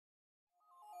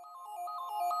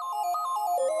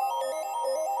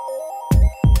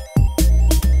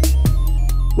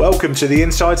Welcome to the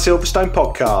Inside Silverstone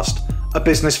podcast, a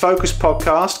business-focused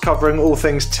podcast covering all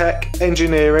things tech,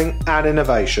 engineering and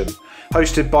innovation.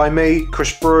 Hosted by me,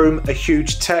 Chris Broome, a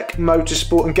huge tech,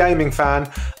 motorsport and gaming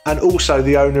fan, and also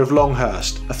the owner of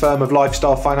Longhurst, a firm of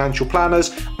lifestyle financial planners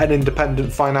and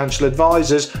independent financial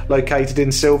advisors located in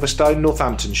Silverstone,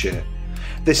 Northamptonshire.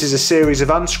 This is a series of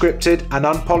unscripted and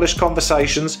unpolished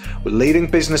conversations with leading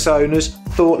business owners,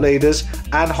 thought leaders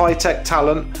and high-tech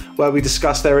talent where we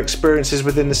discuss their experiences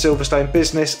within the Silverstone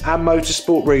business and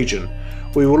motorsport region.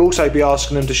 We will also be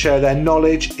asking them to share their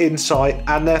knowledge, insight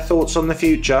and their thoughts on the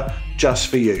future just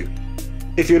for you.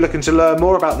 If you're looking to learn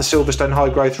more about the Silverstone high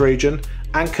growth region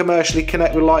and commercially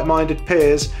connect with like-minded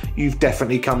peers, you've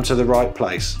definitely come to the right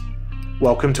place.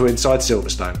 Welcome to Inside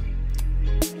Silverstone.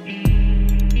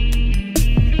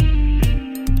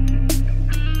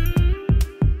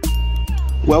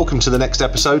 Welcome to the next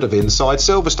episode of Inside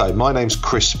Silverstone. My name's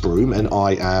Chris Broome and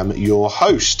I am your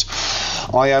host.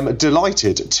 I am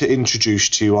delighted to introduce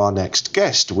to you our next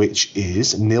guest, which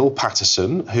is Neil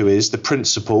Patterson, who is the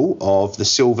principal of the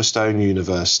Silverstone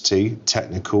University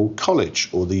Technical College,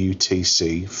 or the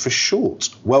UTC for short.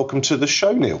 Welcome to the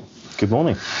show, Neil. Good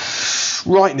morning.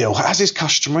 Right, Neil, as is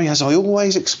customary, as I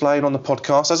always explain on the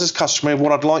podcast, as is customary,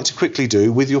 what I'd like to quickly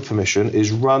do, with your permission,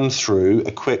 is run through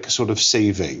a quick sort of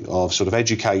CV of sort of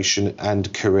education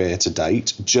and career to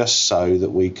date, just so that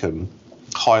we can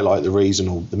highlight the reason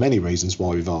or the many reasons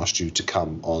why we've asked you to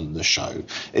come on the show.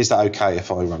 Is that okay if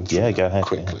I run through go ahead,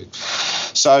 quickly? Yeah.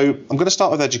 So I'm going to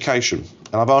start with education,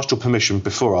 and I've asked your permission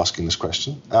before asking this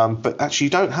question, but actually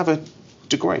you don't have a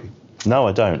degree. No,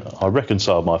 I don't. I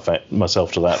reconciled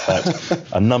myself to that fact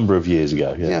a number of years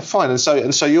ago. Yeah, fine. And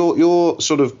so your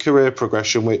sort of career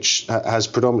progression, which has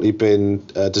predominantly been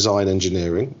design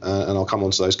engineering, and I'll come on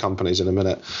to those companies in a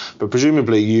minute, but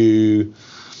presumably you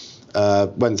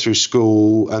went through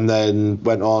school and then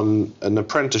went on an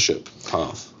apprenticeship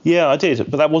path. Yeah, I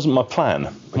did, but that wasn't my plan.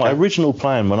 Okay. My original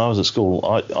plan when I was at school,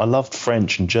 I loved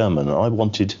French and German, and I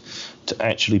wanted to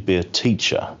actually be a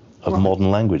teacher of modern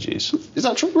languages. Is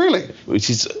that true? Really? Which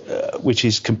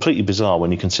is completely bizarre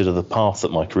when you consider the path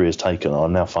that my career has taken. I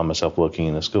now find myself working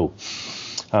in a school.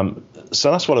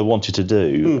 So that's what I wanted to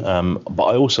do. But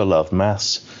I also loved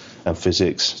maths and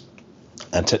physics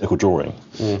and technical drawing.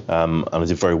 And I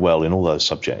did very well in all those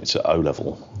subjects at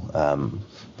O-level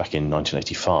back in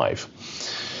 1985.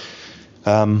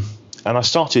 And I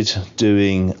started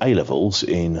doing A-levels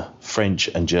in French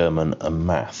and German and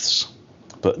maths.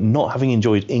 But not having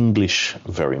enjoyed English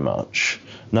very much,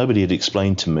 nobody had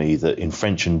explained to me that in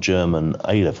French and German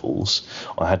A-levels,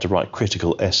 I had to write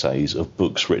critical essays of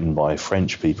books written by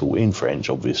French people in French,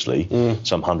 obviously,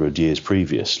 some 100 years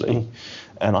previously.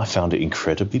 And I found it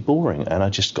incredibly boring, and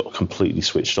I just got completely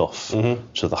switched off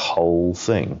to the whole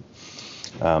thing.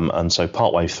 And so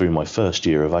partway through my first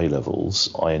year of A-levels,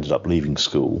 I ended up leaving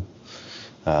school.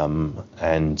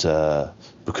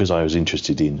 Because I was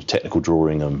interested in technical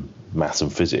drawing and maths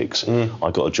and physics,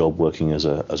 I got a job working as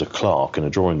a clerk in a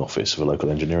drawing office of a local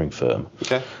engineering firm.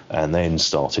 Okay. And then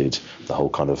started the whole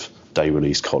kind of day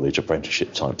release college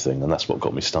apprenticeship type thing, and that's what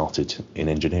got me started in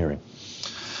engineering.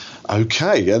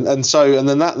 Okay, and then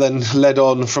that led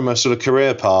on from a sort of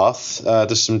career path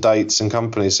to some dates and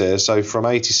companies here. So from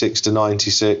 86 to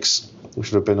 96, which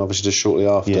would have been obviously just shortly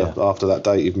after that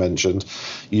date you've mentioned,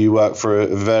 you worked for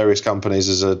various companies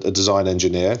as a design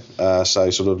engineer, so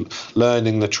sort of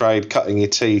learning the trade, cutting your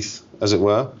teeth, as it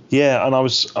were. Yeah, and I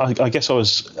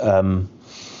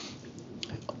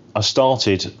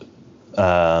started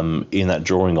in that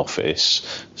drawing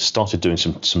office, started doing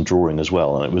some drawing as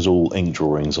well, and it was all ink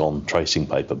drawings on tracing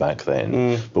paper back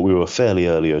then, but we were a fairly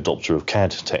early adopter of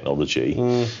CAD technology,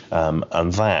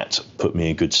 and that put me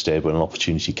in good stead when an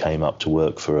opportunity came up to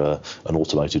work for an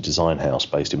automotive design house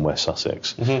based in West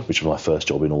Sussex, which was my first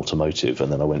job in automotive,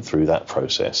 and then I went through that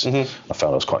process. I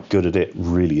found I was quite good at it,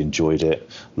 really enjoyed it,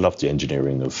 loved the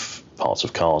engineering of parts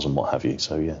of cars and what have you,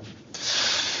 so yeah.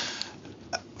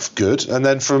 Good. And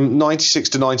then from 96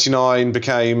 to 99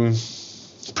 became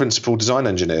principal design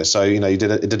engineer. So, you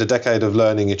did a decade of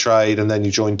learning your trade, and then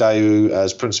you joined Daewoo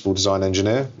as principal design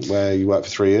engineer, where you worked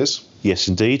for 3 years. Yes,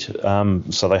 indeed.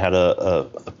 So they had a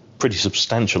pretty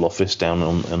substantial office down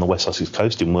on the West Sussex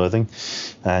coast in Worthing,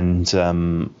 and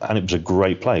it was a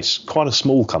great place. Quite a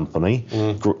small company,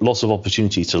 lots of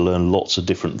opportunity to learn lots of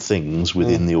different things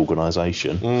within the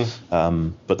organisation,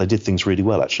 but they did things really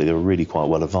well, actually. They were really quite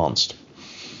well advanced.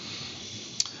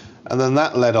 And then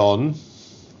that led on,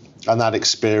 and that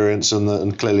experience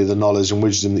and clearly the knowledge and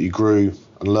wisdom that you grew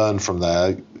and learned from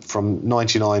there, from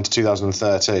 99 to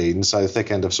 2013, so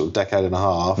thick end of sort of decade and a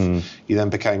half, you then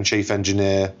became chief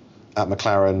engineer at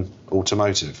McLaren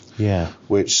Automotive. Yeah.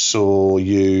 Which saw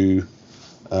you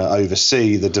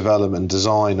oversee the development and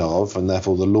design of, and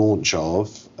therefore the launch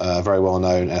of, a very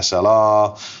well-known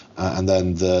SLR, and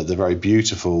then the very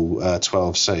beautiful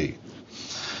 12C.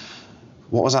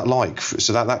 What was that like?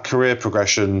 So that career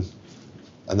progression,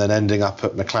 and then ending up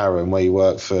at McLaren, where you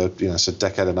worked for it's a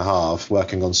decade and a half,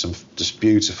 working on some just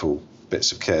beautiful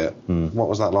bits of kit. What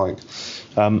was that like?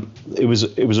 It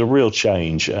was a real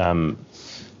change. When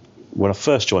I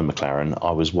first joined McLaren,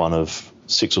 I was one of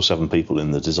 6 or 7 people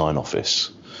in the design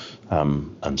office,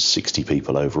 and 60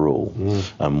 people overall.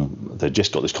 They'd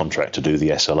just got this contract to do the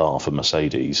SLR for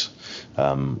Mercedes,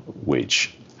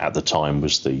 which at the time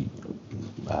was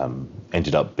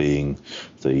ended up being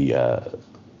the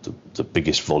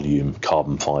biggest volume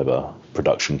carbon fibre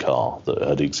production car that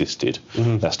had existed.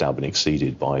 That's now been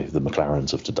exceeded by the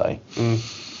McLarens of today.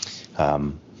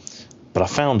 But I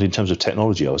found in terms of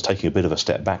technology, I was taking a bit of a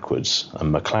step backwards.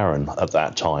 And McLaren at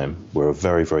that time were a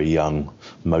very, very young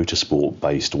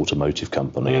motorsport-based automotive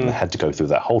company, and they had to go through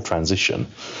that whole transition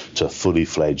to a fully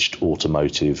fledged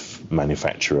automotive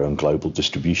manufacturer and global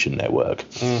distribution network.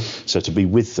 So to be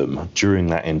with them during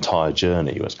that entire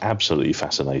journey was absolutely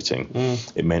fascinating.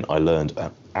 It meant I learned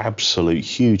an absolute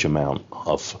huge amount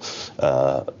of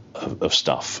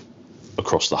stuff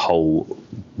across the whole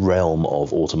realm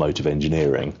of automotive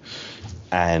engineering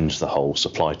and the whole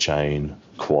supply chain,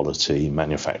 quality,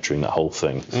 manufacturing, that whole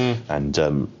thing,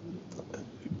 and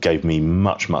gave me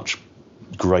much, much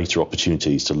greater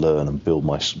opportunities to learn and build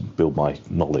my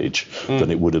knowledge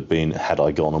than it would have been had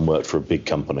I gone and worked for a big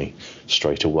company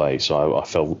straight away. So I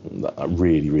felt that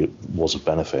really was a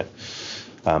benefit.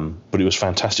 But it was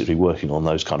fantastic to be working on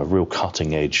those kind of real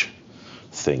cutting edge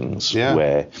things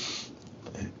where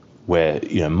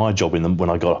my job when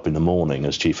I got up in the morning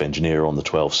as chief engineer on the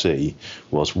 12C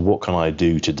was, what can I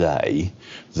do today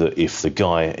that if the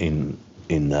guy in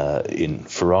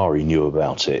Ferrari knew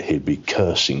about it, he'd be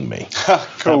cursing me.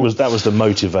 Cool. That was the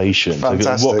motivation.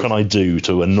 Fantastic. What can I do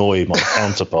to annoy my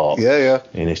counterpart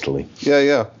in Italy?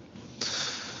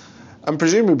 And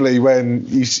presumably when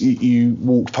you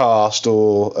walk past,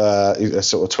 or a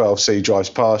sort of 12C drives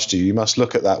past you must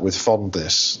look at that with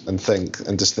fondness and think,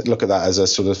 and just look at that as a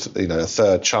sort of a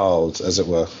third child, as it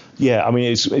were. Yeah, I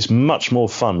mean it's much more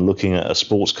fun looking at a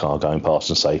sports car going past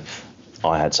and say,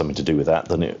 I had something to do with that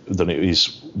than it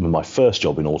is with my first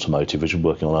job in automotive, which was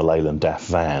working on a Leyland DAF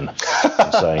van.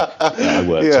 And saying, I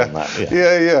worked on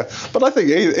that. But I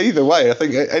think either way, I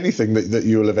think anything that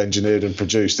you will have engineered and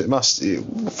produced, it must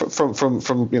from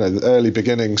the early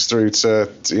beginnings through to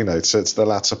the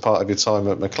latter part of your time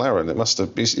at McLaren, it must have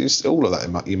all of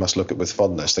that. You must look at with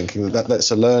fondness, thinking that's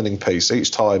a learning piece.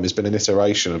 Each time has been an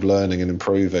iteration of learning and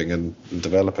improving and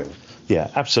developing.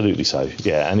 Yeah, absolutely so.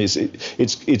 Yeah, and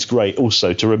it's great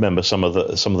also to remember some of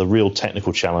the real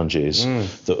technical challenges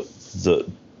that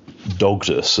dogged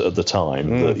us at the time,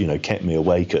 that kept me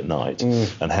awake at night,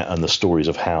 and the stories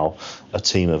of how a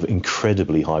team of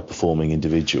incredibly high performing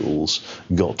individuals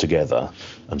got together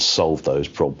and solved those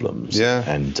problems,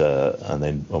 and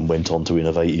went on to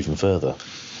innovate even further.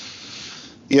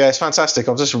 Yeah, it's fantastic.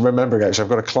 I'm just remembering, actually, I've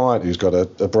got a client who's got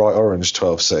a bright orange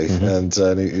 12C,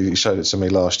 and he showed it to me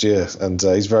last year, and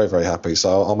he's very, very happy.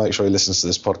 So I'll make sure he listens to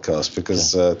this podcast,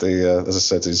 because, as I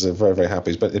said, he's very, very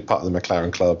happy. He's been part of the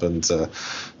McLaren club, and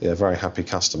very happy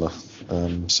customer.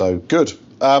 So good.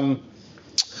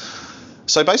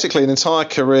 So basically, an entire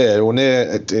career, or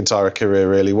near entire career,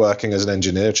 really, working as an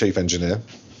engineer, chief engineer,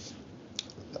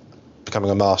 becoming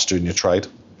a master in your trade,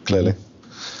 clearly.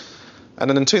 And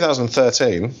then in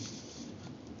 2013,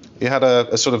 you had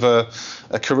a sort of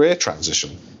a career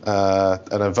transition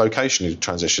and a vocational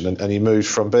transition, and you moved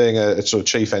from being a sort of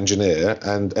chief engineer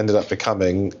and ended up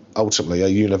becoming ultimately a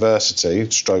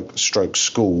university stroke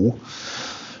school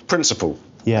principal.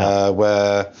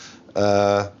 Where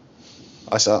I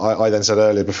then said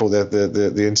earlier, before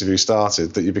the interview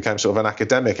started, that you became sort of an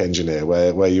academic engineer,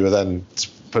 where you were then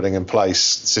putting in place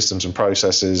systems and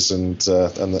processes and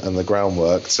the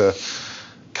groundwork to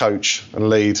coach and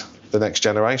lead the next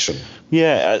generation.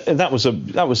 Yeah, that was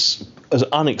as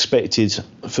unexpected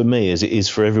for me as it is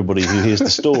for everybody who hears the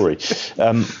story.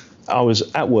 I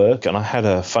was at work and I had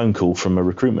a phone call from a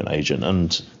recruitment agent,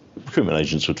 and recruitment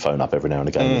agents would phone up every now and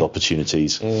again with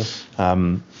opportunities.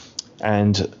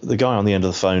 And the guy on the end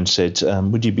of the phone said,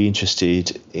 would you be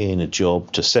interested in a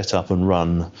job to set up and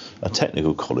run a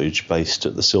technical college based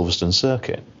at the Silverstone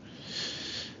circuit?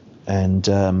 And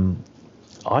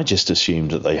I just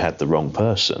assumed that they had the wrong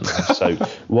person. So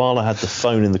while I had the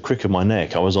phone in the crick of my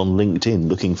neck, I was on LinkedIn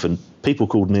looking for people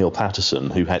called Neil Patterson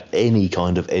who had any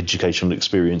kind of educational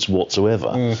experience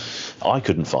whatsoever. I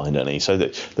couldn't find any. So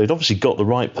they'd obviously got the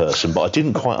right person, but I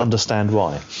didn't quite understand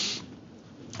why.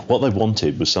 What they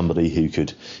wanted was somebody who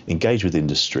could engage with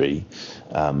industry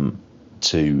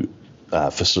to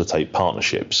facilitate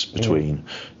partnerships between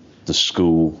the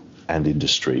school and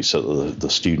industry, so that the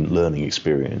student learning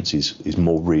experience is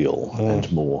more real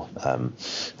and more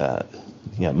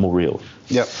more real.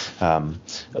 Yep.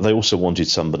 They also wanted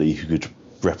somebody who could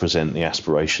represent the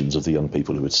aspirations of the young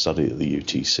people who would study at the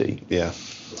UTC. Yeah.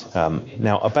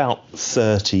 Now, about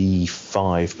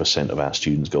 35% of our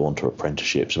students go on to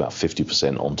apprenticeships, about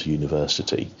 50% onto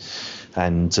university.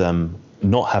 And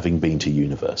not having been to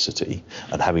university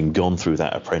and having gone through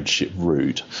that apprenticeship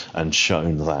route and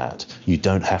shown that you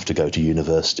don't have to go to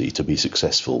university to be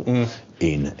successful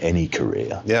in any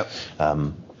career. Yeah.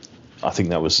 I think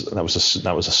that was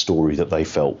a story that they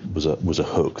felt was a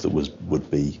hook that would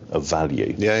be of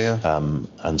value. Yeah.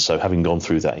 And so, having gone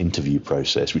through that interview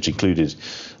process, which included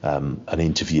an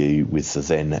interview with the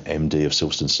then MD of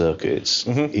Silverstone Circuits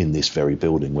in this very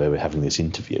building where we're having this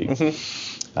interview,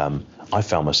 I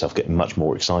found myself getting much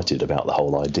more excited about the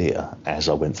whole idea as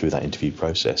I went through that interview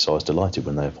process. So I was delighted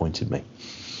when they appointed me.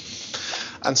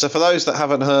 And so for those that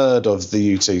haven't heard of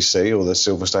the UTC, or the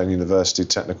Silverstone University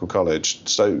Technical College,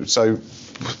 so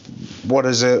what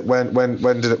is it? When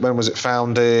was it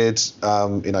founded?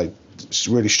 It's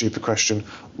a really stupid question.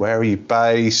 Where are you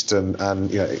based? And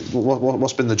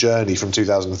what's been the journey from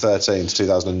 2013 to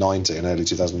 2019, early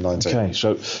 2019? Okay,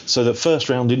 so the first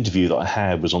round interview that I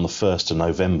had was on the 1st of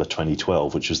November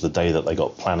 2012, which was the day that they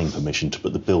got planning permission to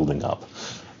put the building up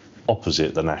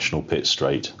opposite the National Pit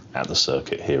Straight at the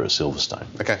circuit here at Silverstone.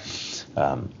 Okay.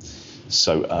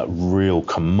 So a real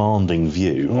commanding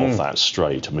view of that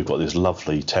straight, and we've got this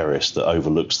lovely terrace that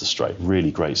overlooks the straight,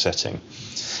 really great setting.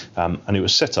 And it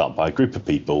was set up by a group of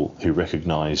people who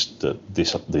recognised that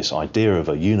this idea of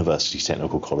a university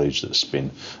technical college that's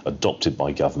been adopted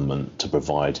by government to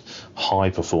provide high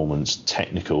performance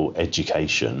technical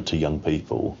education to young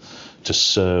people to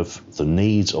serve the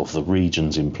needs of the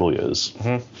region's employers.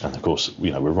 And of course,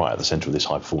 we're right at the centre of this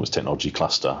high performance technology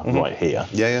cluster right here.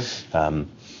 Yeah.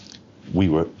 We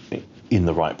were in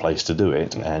the right place to do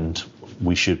it, and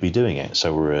we should be doing it.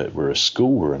 So we're a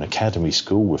school, we're an academy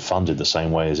school, we're funded the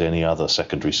same way as any other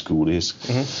secondary school is,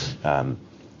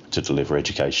 to deliver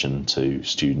education to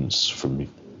students from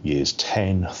years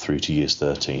 10 through to years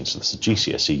 13. So that's the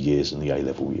GCSE years and the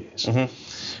A-level years.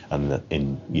 And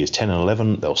in years 10 and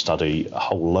 11, they'll study a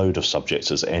whole load of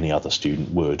subjects as any other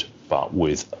student would, but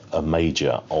with a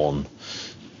major on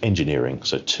engineering,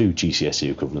 so 2 GCSE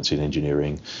equivalents in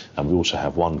engineering, and we also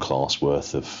have 1 class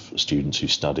worth of students who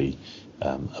study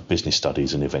a business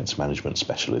studies and events management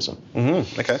specialism.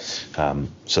 Okay.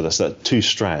 So that's that 2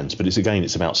 strands, but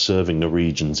it's about serving the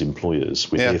region's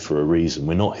employers. We're here for a reason.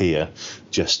 We're not here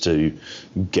just to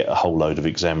get a whole load of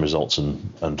exam results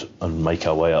and make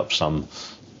our way up some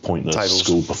pointless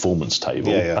school performance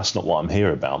table. That's not what I'm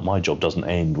here about. My job doesn't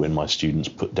end when my students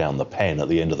put down the pen at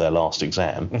the end of their last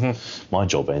exam. My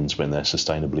job ends when they're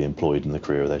sustainably employed in the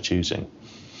career they're choosing.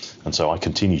 And so I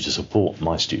continue to support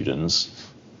my students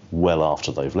well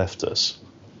after they've left us.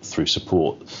 Through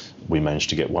support, we managed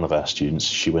to get one of our students,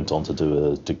 she went on to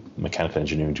do a mechanical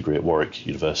engineering degree at Warwick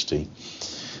University.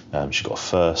 She got a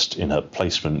first in her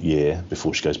placement year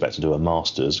before she goes back to do her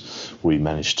master's. We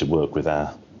managed to work with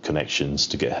our connections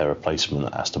to get her a placement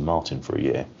at Aston Martin for a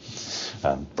year.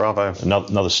 Bravo.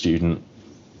 Another student,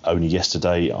 only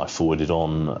yesterday I forwarded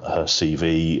on her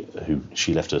CV, who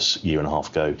she left us a year and a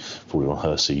half ago, forwarded on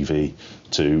her CV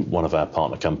to one of our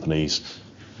partner companies.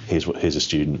 Here's a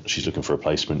student, she's looking for a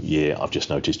placement year. I've just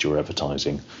noticed your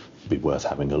advertising, it'd be worth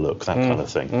having a look, that kind of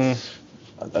thing.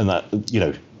 And that,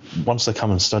 once they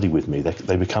come and study with me,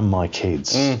 they become my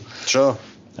kids. Sure.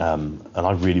 And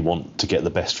I really want to get the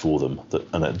best for them.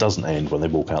 And it doesn't end when they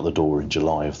walk out the door in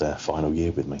July of their final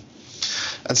year with me.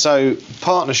 And so,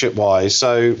 partnership-wise,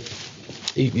 so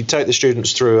you take the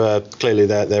students through clearly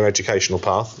their educational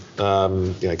path,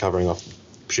 covering off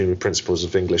presumably principles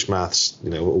of English, maths,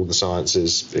 all the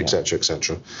sciences, etc.,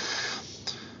 etc.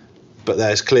 But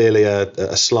there's clearly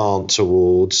a slant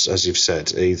towards, as you've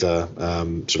said, either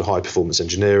sort of high-performance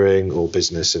engineering or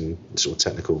business and sort of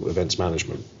technical events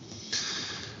management.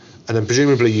 And then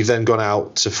presumably you've then gone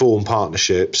out to form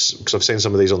partnerships, because I've seen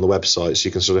some of these on the website, so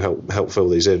you can sort of help fill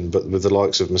these in. But with the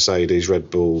likes of Mercedes, Red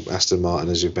Bull, Aston Martin,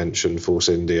 as you've mentioned, Force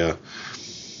India.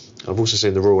 I've also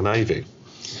seen the Royal Navy.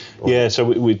 Yeah, so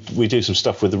we do some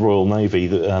stuff with the Royal Navy.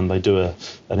 That they do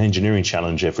an engineering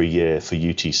challenge every year for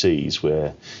UTCs,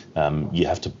 where you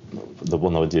have to. The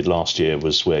one that I did last year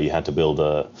was where you had to build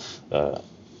a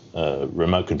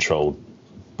remote controlled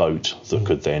boat that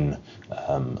could then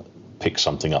pick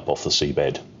something up off the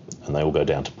seabed, and they all go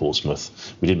down to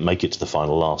Portsmouth. We didn't make it to the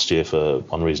final last year for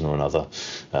one reason or another.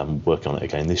 Working on it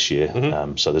again this year.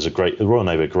 So the Royal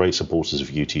Navy are great supporters of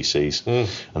UTCs,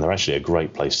 and they're actually a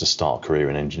great place to start a career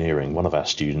in engineering. One of our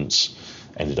students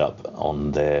ended up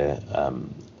on their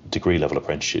degree level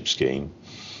apprenticeship scheme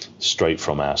straight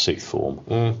from our sixth form.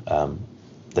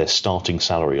 Their starting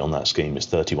salary on that scheme is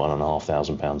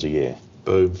 £31,500 a year.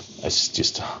 Boom. It's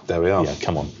just, there we are. Yeah,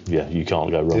 come on. Yeah, you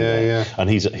can't go wrong there. Yeah. And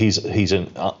he's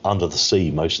under the sea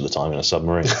most of the time in a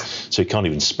submarine, so he can't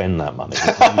even spend that money.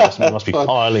 He must be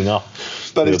piling up.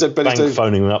 But he's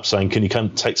phoning him up saying, "Can you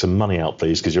come take some money out,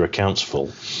 please, because your account's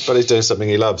full." But he's doing something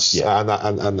he loves, Yeah.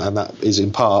 and that is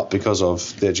in part because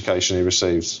of the education he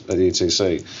received at the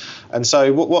UTC. And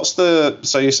so,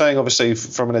 so you're saying, obviously,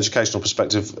 from an educational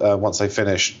perspective, once they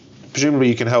finish, presumably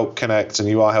you can help connect, and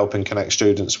you are helping connect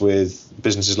students with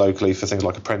businesses locally for things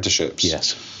like apprenticeships.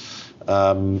 Yes.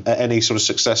 Any sort of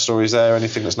success stories there?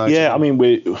 Anything that's notable? Yeah, I mean,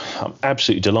 I'm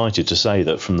absolutely delighted to say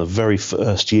that from the very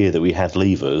first year that we had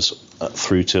leavers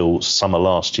through till summer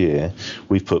last year,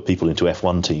 we've put people into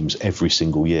F1 teams every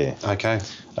single year. Okay.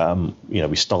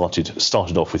 We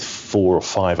started off with 4 or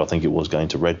 5, I think it was, going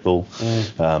to Red Bull.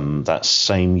 That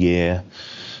same year,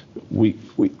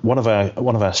 one of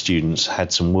our students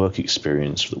had some work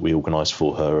experience that we organised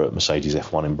for her at Mercedes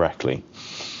F1 in Brackley,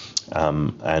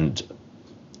 and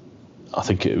I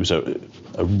think it was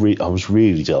I was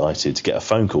really delighted to get a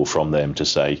phone call from them to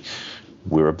say,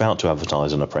 "We're about to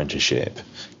advertise an apprenticeship.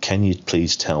 Can you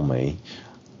please tell me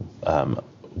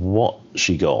what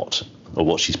she got or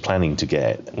what she's planning to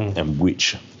get and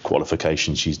which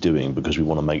qualifications she's doing, because we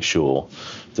want to make sure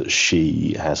that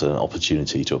she has an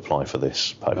opportunity to apply for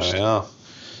this post." Yeah.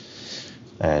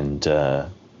 And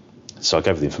so I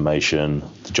gave her the information.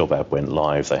 The job ad went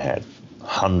live. They had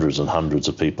hundreds and hundreds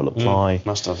of people apply.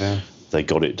 Must have, yeah. They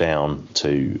got it down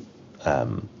to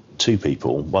 2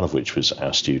 people, one of which was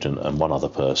our student and one other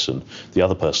person. The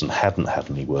other person hadn't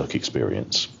had any work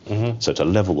experience. So to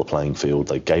level the playing field,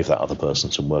 they gave that other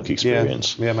person some work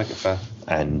experience. Yeah, make it fair.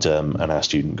 And our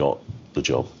student got the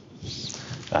job.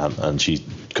 And she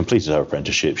completed her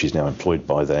apprenticeship. She's now employed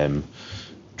by them,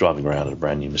 driving around in a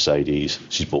brand new Mercedes.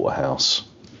 She's bought a house.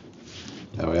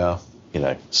 There we are.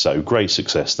 So great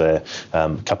success there.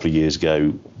 A couple of years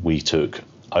ago, we took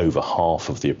over half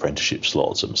of the apprenticeship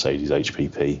slots at Mercedes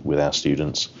HPP with our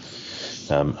students,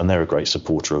 and they're a great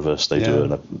supporter of us. They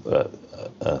do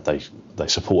they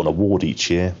support an award each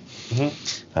year,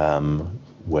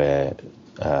 where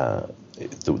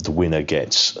the winner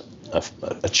gets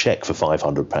a cheque for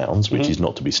 £500, which is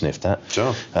not to be sniffed at,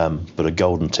 Sure. but a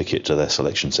golden ticket to their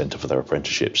selection centre for their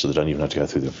apprenticeship, so they don't even have to go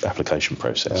through the application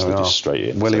process. They just straight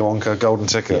in. Willy Wonka, golden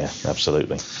ticket. Yeah,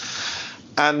 absolutely.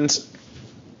 And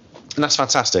that's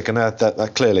fantastic, and they're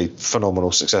clearly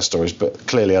phenomenal success stories, but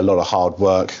clearly a lot of hard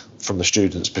work from the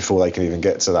students before they can even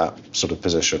get to that sort of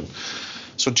position.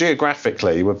 So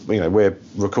geographically, we're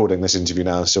recording this interview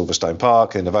now in Silverstone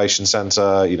Park, Innovation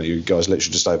Centre. You guys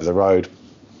literally just over the road.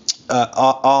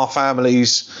 Are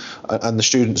families and the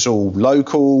students all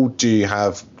local? Do you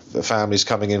have families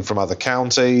coming in from other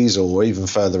counties or even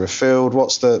further afield?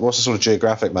 What's the sort of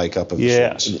geographic makeup of the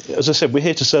students? As I said, we're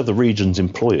here to serve the region's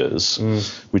employers,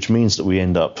 which means that we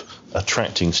end up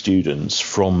attracting students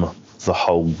from the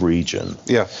whole region.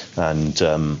 Yeah. And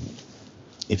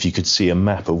if you could see a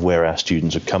map of where our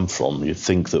students have come from, you'd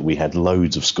think that we had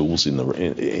loads of schools in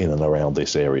and around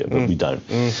this area, but we don't.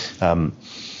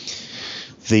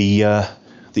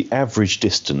 The average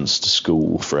distance to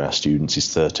school for our students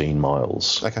is 13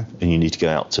 miles. Okay. And you need to go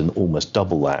out to almost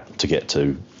double that to get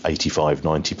to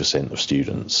 85-90% of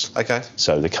students. Okay.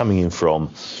 So they're coming in from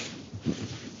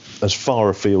as far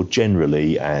afield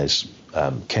generally as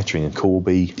Kettering and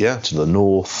Corby to the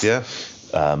north. Yeah.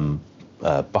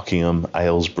 Buckingham,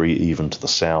 Aylesbury even to the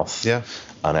south. Yeah.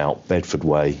 And out Bedford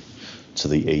Way to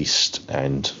the east,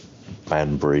 and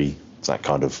Banbury, that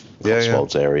kind of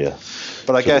Cotswolds area.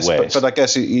 But I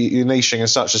guess you're niching in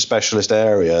such a specialist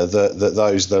area that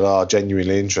those that are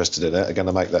genuinely interested in it are going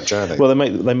to make that journey. Well,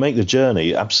 they make the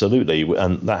journey, absolutely,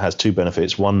 and that has 2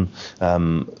 benefits. One,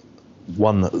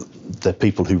 they're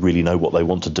people who really know what they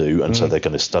want to do, and so they're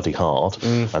going to study hard.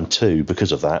 And 2,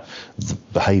 because of that, the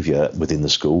behaviour within the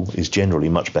school is generally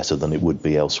much better than it would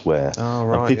be elsewhere. Oh,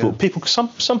 right. And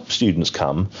some students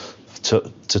come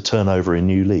to turn over a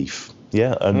new leaf.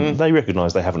 Yeah, and they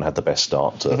recognise they haven't had the best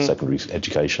start to secondary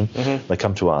education. They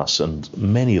come to us, and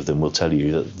many of them will tell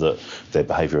you that their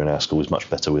behaviour in our school is much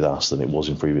better with us than it was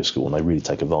in previous school, and they really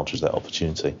take advantage of that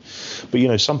opportunity. But, you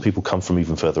know, some people come from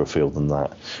even further afield than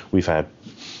that. We've had,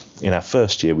 in our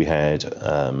first year, we had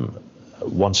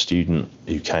one student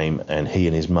who came, and he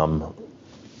and his mum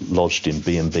lodged in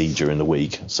B&B during the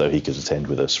week so he could attend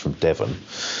with us from Devon.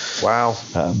 Wow.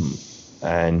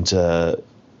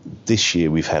 This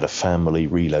year we've had a family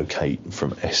relocate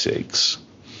from Essex,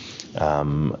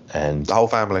 and The whole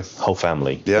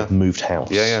family. Yeah, moved house.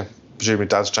 Yeah. Presumably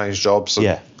dad's changed jobs.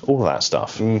 Yeah, all of that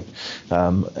stuff.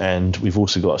 And we've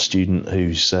also got a student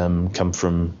who's come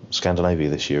from Scandinavia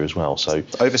this year as well. So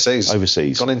overseas,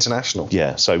 gone international.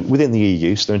 Yeah, so within the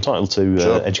EU, so they're entitled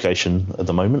to education at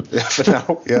the moment. Yeah, for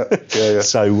now. Yeah.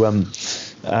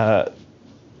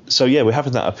 So yeah, we're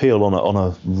having that appeal on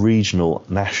a regional,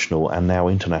 national, and now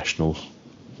international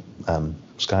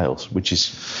scales, which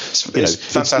is it's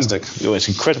fantastic. It's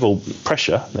incredible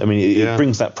pressure. I mean, it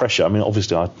brings that pressure. I mean,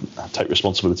 obviously, I take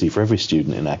responsibility for every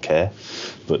student in our care,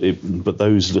 but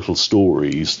those little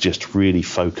stories just really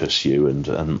focus you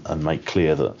and make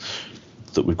clear that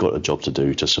we've got a job to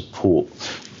do to support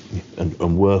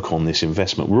and work on this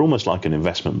investment. We're almost like an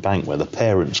investment bank where the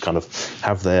parents kind of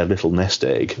have their little nest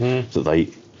egg that they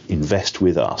invest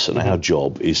with us, and our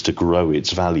job is to grow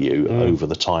its value over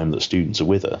the time that students are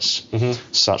with us,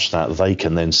 such that they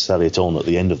can then sell it on at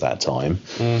the end of that time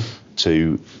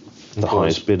to the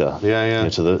highest bidder,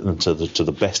 to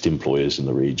the best employers in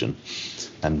the region,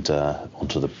 and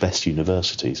onto the best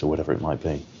universities or whatever it might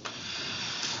be.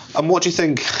 And what do you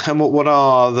think? And what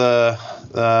are the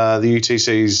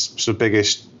UTC's sort of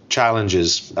biggest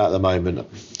challenges at the moment?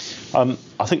 I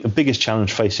think the biggest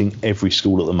challenge facing every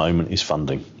school at the moment is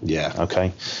funding. Yeah.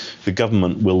 Okay. The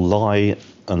government will lie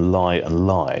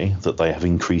that they have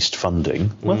increased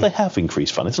funding. Well, they have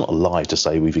increased funding. It's not a lie to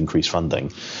say we've increased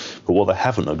funding. But what they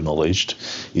haven't acknowledged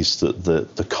is that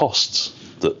the costs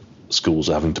that schools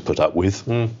are having to put up with,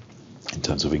 in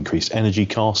terms of increased energy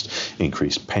cost,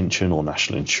 increased pension or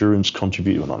national insurance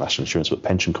contribution, well, not national insurance, but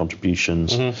pension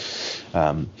contributions,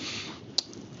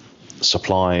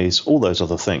 supplies, all those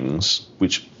other things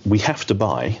which we have to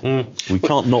buy. We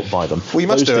can't not buy them. Well, you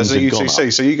must do as a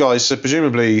UTC. So you guys,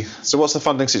 presumably, what's the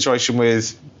funding situation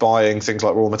with buying things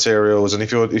like raw materials? And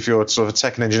if you're sort of a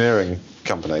tech and engineering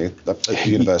company at the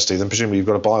university, then presumably you've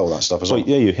got to buy all that stuff as well.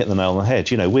 Yeah, you hit the nail on the head.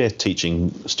 You know, we're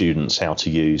teaching students how to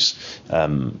use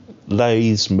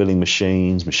lathes, milling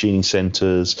machines, machining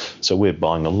centres. So we're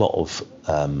buying a lot of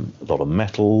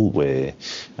metal.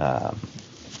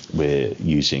 We're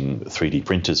using 3D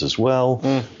printers as well.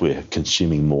 We're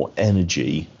consuming more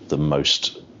energy than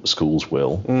most schools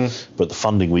will. But the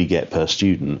funding we get per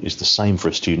student is the same for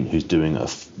a student who's doing a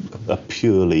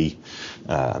purely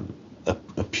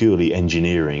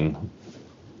engineering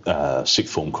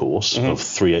sixth form course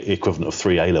of equivalent of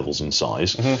 3 A levels in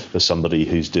size, as somebody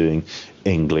who's doing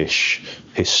English,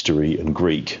 history, and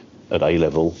Greek at A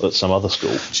level at some other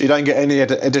school. So you don't get any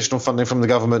additional funding from the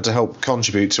government to help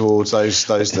contribute towards those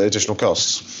additional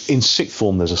costs? In sixth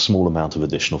form, there's a small amount of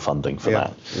additional funding for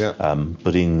that. Yeah.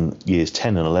 But in years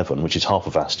 10 and 11, which is half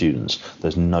of our students,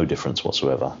 there's no difference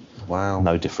whatsoever. Wow.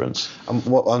 No difference.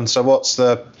 So what's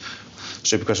the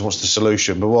stupid question? What's the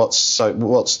solution? But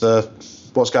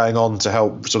what's going on to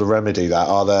help sort of remedy that?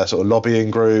 Are there sort of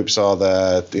lobbying groups? Are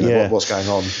there, what's going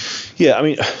on? Yeah, I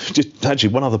mean, just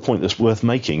actually one other point that's worth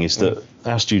making is that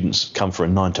our students come for a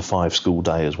 9 to 5 school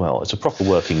day as well. It's a proper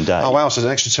working day. Oh wow, so it's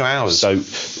an extra 2 hours. So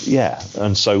yeah,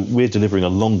 and so we're delivering a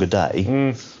longer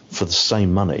day for the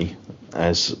same money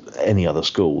as any other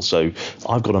school. So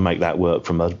I've got to make that work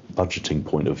from a budgeting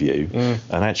point of view. And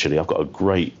actually I've got a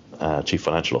great chief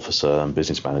financial officer and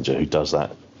business manager who does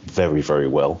that very, very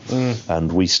well,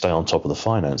 and we stay on top of the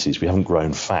finances. We haven't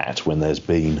grown fat when there's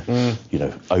been,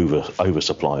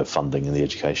 oversupply of funding in the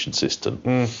education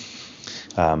system.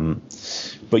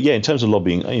 But yeah, in terms of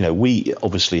lobbying, we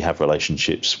obviously have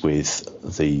relationships with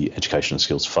the Education and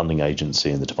Skills Funding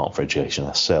Agency and the Department for Education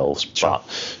ourselves. But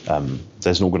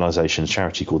there's an organisation, a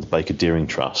charity called the Baker Deering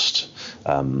Trust,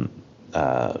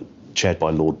 chaired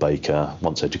by Lord Baker,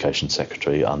 once Education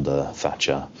Secretary under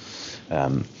Thatcher.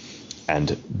 And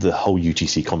the whole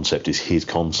UTC concept is his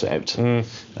concept.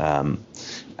 And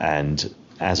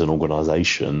as an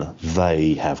organisation,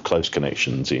 they have close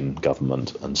connections in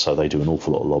government, and so they do an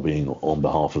awful lot of lobbying on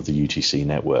behalf of the UTC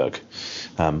network.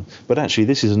 But actually,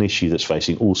 this is an issue that's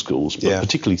facing all schools, but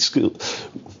particularly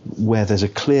where there's a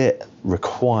clear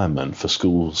requirement for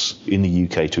schools in the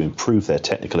UK to improve their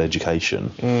technical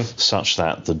education, such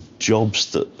that the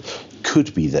jobs that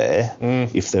could be there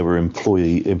if there were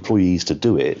employees to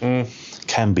do it,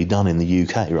 can be done in the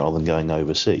UK rather than going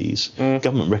overseas.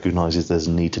 Government recognises there's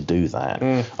a need to do that.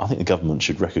 I think the government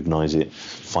should recognise it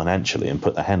financially and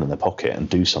put their hand in their pocket and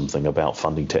do something about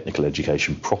funding technical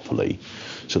education properly,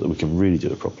 so that we can really do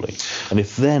it properly. And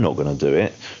if they're not going to do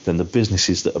it, then the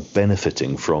businesses that are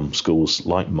benefiting from schools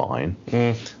like mine,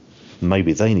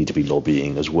 maybe they need to be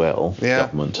lobbying as well,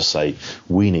 government, to say,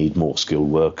 we need more skilled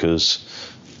workers,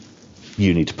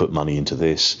 you need to put money into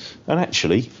this. And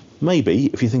actually, maybe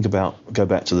if you go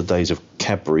back to the days of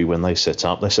Cadbury when they set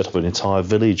up an entire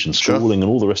village and schooling and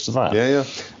all the rest of that.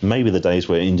 Maybe the days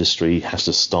where industry has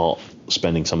to start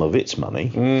spending some of its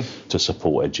money to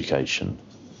support education.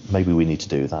 Maybe we need to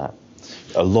do that.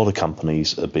 A lot of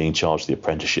companies are being charged the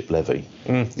apprenticeship levy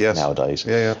nowadays,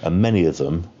 and many of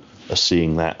them are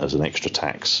seeing that as an extra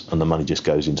tax, and the money just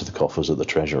goes into the coffers of the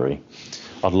Treasury.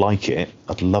 I'd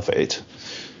love it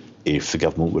if the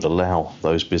government would allow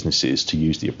those businesses to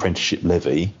use the apprenticeship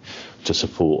levy to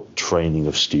support training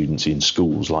of students in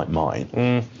schools like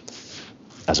mine,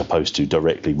 as opposed to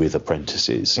directly with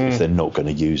apprentices. If they're not going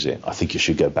to use it, I think it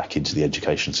should go back into the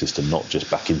education system, not just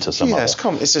back into some other...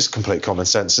 It's just complete common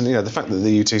sense. And, the fact that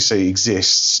the UTC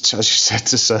exists, as you said,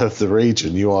 to serve the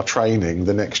region, you are training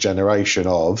the next generation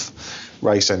of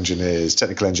race engineers,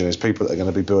 technical engineers, people that are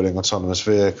going to be building autonomous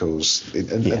vehicles,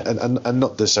 and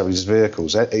not necessarily just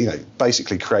vehicles,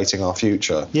 basically creating our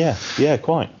future.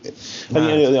 Quite.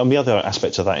 And the other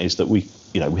aspect of that is that we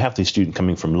have these students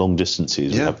coming from long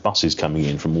distances. We have buses coming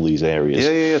in from all these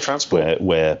areas. Transport.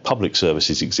 Where public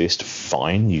services exist,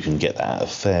 fine, you can get that at a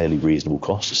fairly reasonable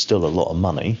cost. It's still a lot of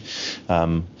money.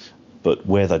 But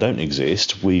where they don't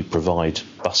exist, we provide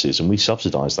buses and we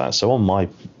subsidise that. So on my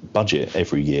budget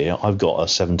every year, I've got a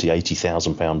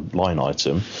 £70,000-£80,000 line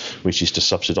item, which is to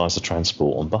subsidise the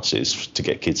transport on buses to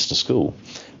get kids to school.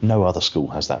 No other school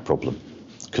has that problem,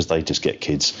 because they just get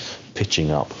kids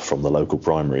pitching up from the local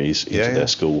primaries into their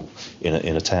school in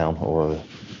a town or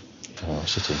a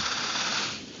city.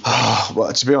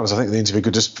 Well, to be honest, I think the interview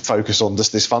could just focus on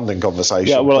this funding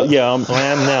conversation. I am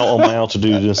now on my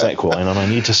altitude equine, and I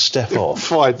need to step off.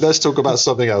 Fine, let's talk about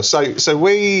something else. So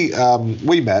we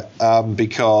met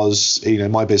because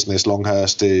my business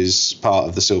Longhurst is part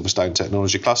of the Silverstone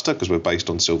Technology Cluster, because we're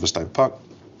based on Silverstone Park.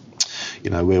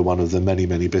 We're one of the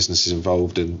many businesses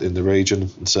involved in the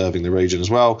region and serving the region as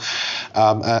well.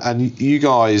 And you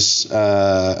guys,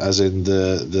 as in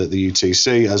the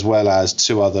UTC, as well as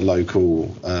two other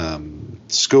local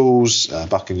schools,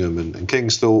 Buckingham and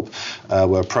Kingsthorpe,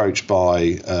 were approached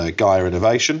by Gaia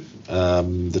Innovation,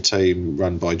 the team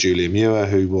run by Julia Muir,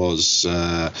 who was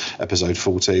episode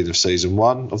 14 of season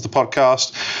 1 of the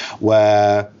podcast,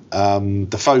 where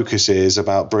the focus is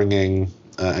about bringing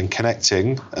and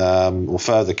connecting, or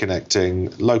further connecting,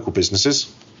 local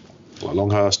businesses like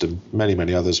Longhurst and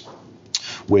many others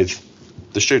with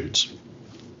the students.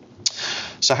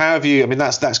 So how have you?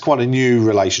 That's quite a new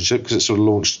relationship, because it sort of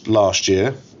launched last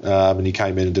year, and you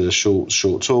came in and did a short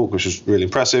talk, which was really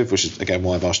impressive. Which is again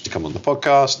why I've asked you to come on the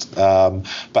podcast.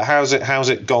 But how's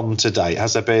it gone to date?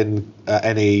 Has there been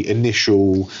any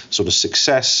initial sort of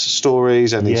success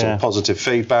stories? Any sort of positive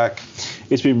feedback?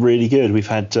 It's been really good. We've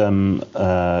had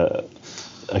a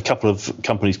couple of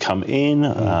companies come in.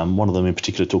 One of them in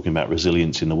particular talking about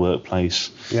resilience in the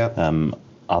workplace.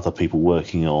 Other people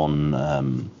working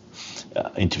on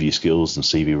interview skills and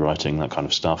CV writing, that kind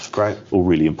of stuff. Great. All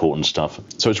really important stuff.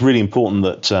 So it's really important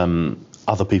that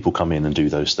other people come in and do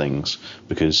those things,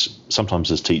 because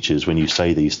sometimes as teachers, when you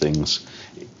say these things,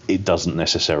 it doesn't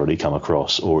necessarily come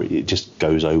across, or it just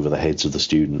goes over the heads of the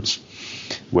students.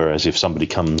 Whereas if somebody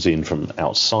comes in from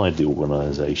outside the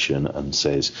organisation and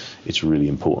says it's really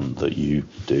important that you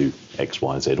do X,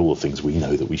 Y, Z, all the things we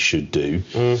know that we should do,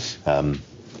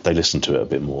 they listen to it a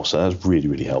bit more. So that's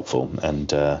really helpful.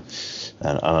 And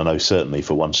I know certainly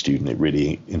for one student it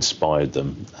really inspired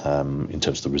them in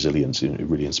terms of the resilience. It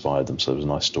really inspired them. So it was a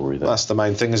nice story there. That's the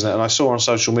main thing, isn't it? And I saw on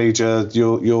social media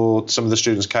some of the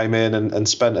students came in and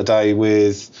spent a day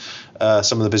with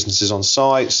some of the businesses on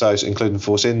site, so including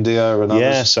Force India and others.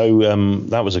 Yeah, so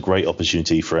that was a great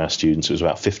opportunity for our students. It was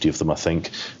about 50 of them, I think,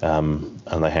 and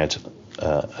they had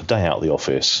a day out of the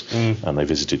office, and they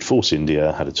visited Force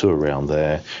India, had a tour around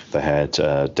there. They had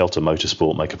Delta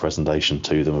Motorsport make a presentation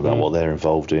to them about what they're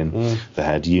involved in. They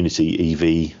had Unity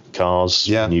EV Cars,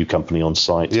 new company on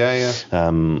site,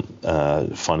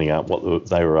 finding out what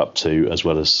they were up to, as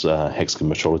well as Hexagon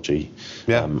Metrology.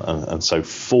 And so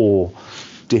 4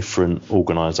 different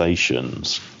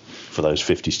organisations for those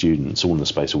 50 students all in the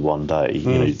space of one day,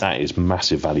 you know, that is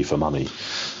massive value for money.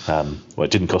 Well,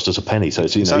 it didn't cost us a penny, so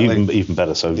it's even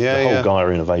better. So the whole Gaia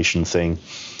innovation thing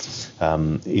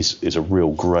is a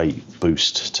real great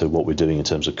boost to what we're doing in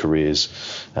terms of careers,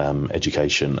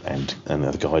 education, and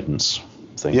the guidance.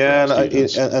 Yeah,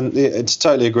 and it's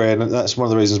totally agree, and that's one of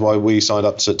the reasons why we signed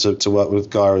up to work with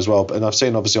Gaia as well. And I've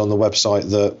seen obviously on the website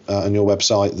that on your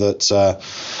website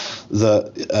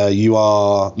that you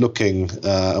are looking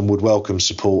and would welcome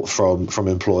support from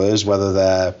employers, whether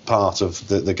they're part of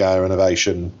the Gaia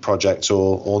Innovation project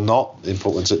or not.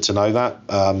 Important to know that.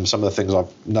 Some of the things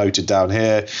I've noted down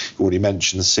here, you already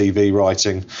mentioned CV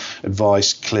writing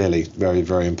advice, clearly very,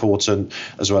 very important,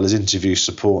 as well as interview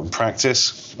support and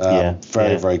practice.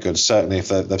 Very good. Certainly if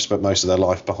they've spent most of their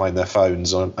life behind their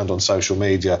phones and on social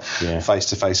media,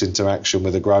 face-to-face interaction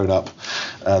with a grown-up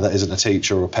that isn't a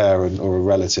teacher or a parent or a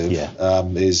relative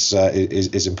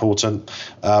is important.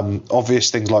 Obvious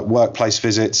things like workplace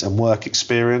visits and work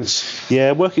experience.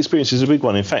 Yeah, work experience is a big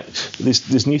one. In fact,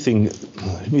 this new thing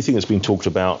that's been talked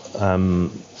about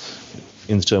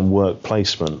in the term work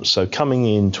placement. So coming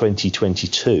in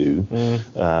 2022,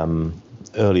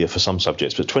 earlier for some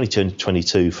subjects, but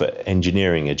 2022 for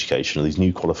engineering education are these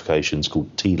new qualifications called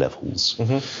T-levels.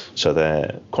 So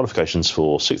they're qualifications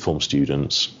for sixth form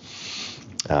students.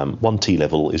 One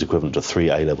T-level is equivalent to 3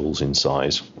 A-levels in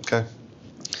size. Okay.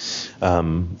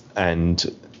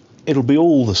 And it'll be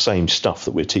all the same stuff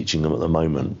that we're teaching them at the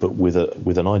moment, but with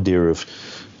an idea of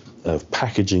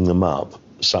packaging them up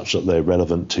such that they're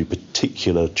relevant to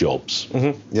particular jobs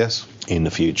in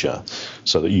the future,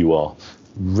 so that you are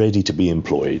ready to be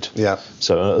employed.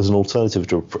 So as an alternative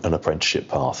to an apprenticeship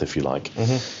path, if you like.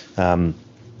 And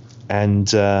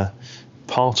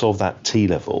part of that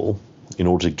T-level, in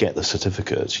order to get the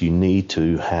certificate, you need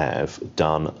to have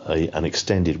done an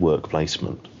extended work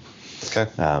placement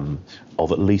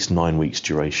of at least 9 weeks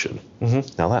duration.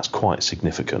 Now that's quite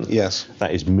significant. Yes.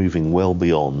 That is moving well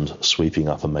beyond sweeping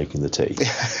up and making the tea.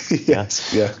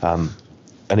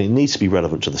 And it needs to be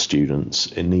relevant to the students.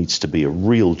 It needs to be a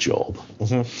real job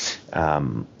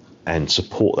and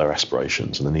support their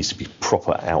aspirations. And there needs to be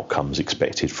proper outcomes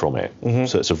expected from it.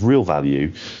 So it's of real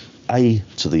value, A,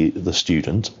 to the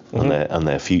student and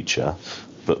their future,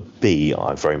 but B,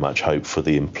 I very much hope for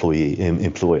the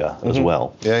employer as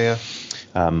well.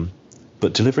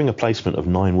 But delivering a placement of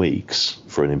 9 weeks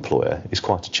for an employer is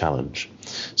quite a challenge.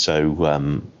 So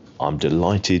I'm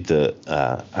delighted that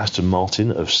Aston Martin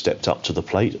have stepped up to the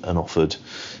plate and offered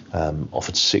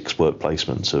 6 work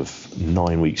placements of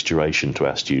 9 weeks duration to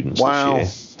our students this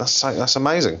year. That's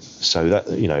amazing. So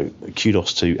that, you know,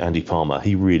 kudos to Andy Palmer.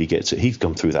 He really gets it. He's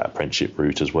gone through that apprenticeship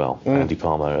route as well. Andy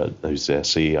Palmer, who's their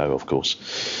CEO, of course.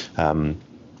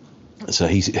 So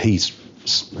he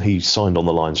signed on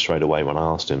the line straight away when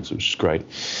I asked him, which is great.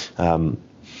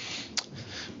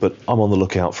 But I'm on the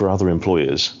lookout for other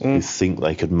employers who think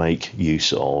they could make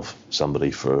use of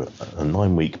somebody for a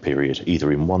 9 week period,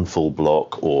 either in one full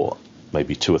block or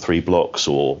maybe 2 or 3 blocks,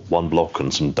 or one block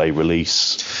and some day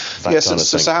release. That kind of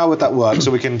thing. So how would that work?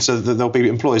 So there'll be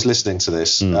employers listening to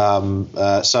this.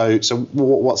 So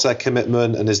what's their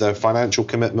commitment, and is there a financial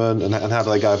commitment, and how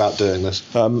do they go about doing this?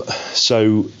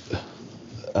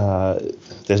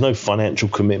 There's no financial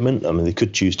commitment. I mean, they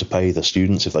could choose to pay the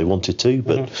students if they wanted to,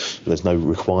 but there's no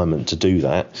requirement to do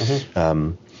that.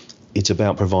 It's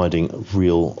about providing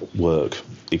real work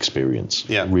experience,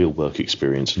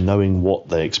 knowing what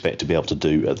they expect to be able to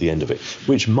do at the end of it,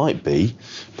 which might be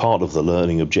part of the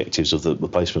learning objectives of the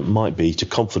placement, might be to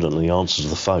confidently answer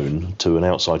the phone to an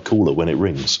outside caller when it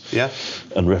rings,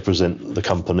 and represent the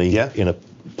company in a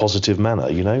positive manner,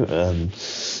 you know,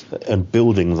 and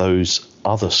building those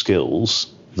other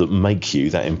skills that make you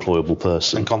that employable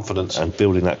person, and confidence, and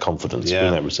building that confidence,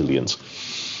 building that resilience.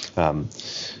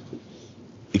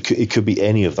 It could be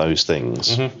any of those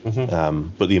things,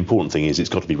 but the important thing is it's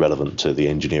got to be relevant to the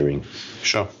engineering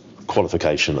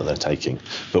qualification that they're taking.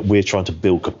 But we're trying to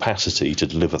build capacity to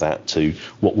deliver that to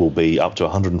what will be up to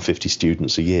 150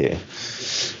 students a year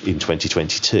in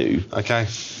 2022.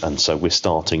 And so we're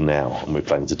starting now, and we're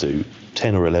planning to do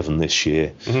 10 or 11 this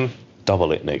year,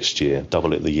 double it next year,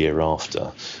 double it the year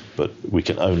after. But we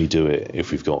can only do it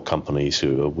if we've got companies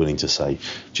who are willing to say,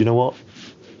 do you know what?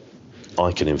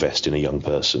 I can invest in a young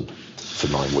person for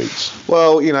 9 weeks.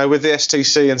 Well, you know, with the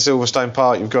STC and Silverstone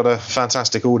Park, you've got a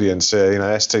fantastic audience here. You know,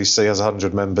 STC has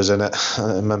 100 members in it,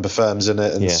 member firms in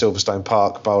it, and Silverstone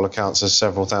Park, by all accounts, has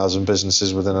several thousand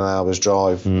businesses within an hour's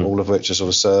drive, all of which are sort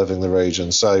of serving the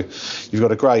region. So you've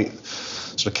got a great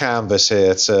sort of canvas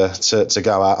here to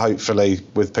go out. Hopefully,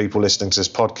 with people listening to this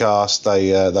podcast,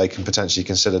 they can potentially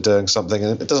consider doing something.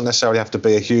 And it doesn't necessarily have to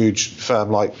be a huge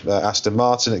firm like Aston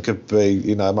Martin. It could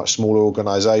be, a much smaller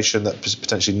organisation that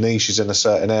potentially niches in a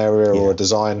certain area or a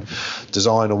design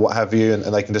or what have you,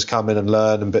 and they can just come in and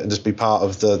learn and just be part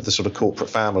of the sort of corporate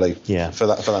family for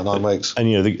that 9 weeks.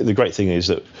 And the great thing is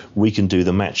that we can do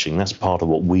the matching. That's part of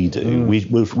what we do.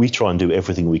 We try and do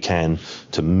everything we can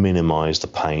to minimise the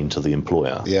pain to the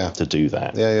employer to do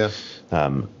that.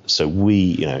 So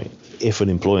we, if an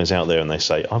employer's out there and they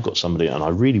say, I've got somebody and I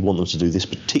really want them to do this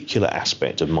particular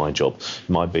aspect of my job, it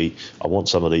might be I want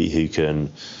somebody who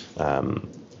can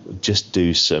just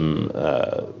do some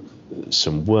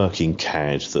work in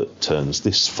CAD that turns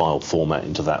this file format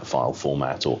into that file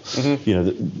format, or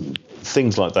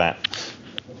things like that.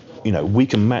 We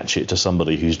can match it to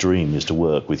somebody whose dream is to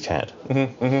work with CAD.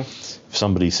 If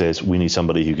somebody says we need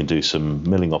somebody who can do some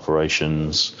milling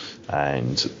operations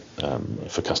and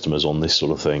for customers on this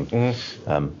sort of thing,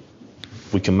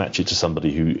 we can match it to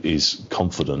somebody who is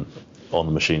confident on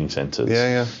the machining centres.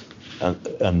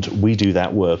 And we do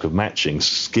that work of matching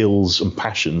skills and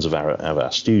passions of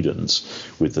our students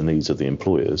with the needs of the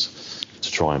employers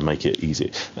to try and make it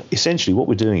easy. Essentially, what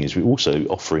we're doing is we're also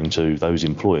offering to those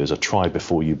employers a try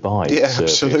before you buy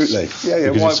service. Absolutely.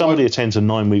 Because if somebody attends a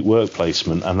 9-week work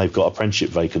placement and they've got apprenticeship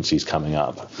vacancies coming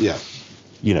up,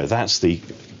 that's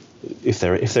if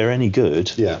they're any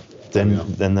good,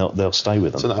 then they'll stay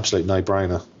with them. It's an absolute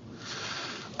no-brainer.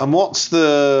 And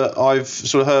I've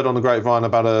sort of heard on the grapevine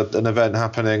about an event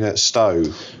happening at Stowe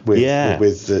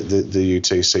with the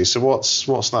UTC. So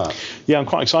what's that? Yeah, I'm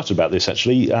quite excited about this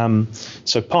actually.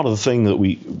 So part of the thing that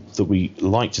we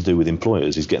like to do with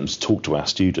employers is get them to talk to our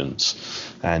students,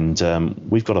 and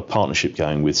we've got a partnership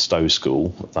going with Stowe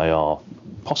School. They are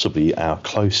possibly our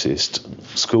closest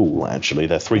school actually.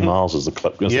 They're 3 miles as the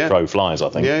crow flies, I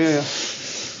think.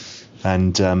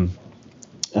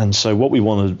 And so what we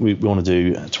want to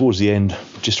do towards the end,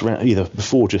 just around either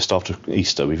before or just after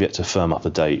Easter, we've yet to firm up a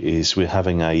date, is we're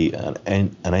having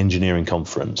an engineering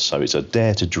conference. So it's a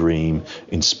Dare to Dream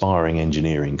inspiring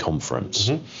engineering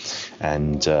conference.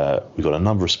 And we've got a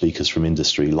number of speakers from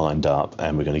industry lined up,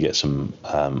 and we're going to get some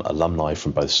alumni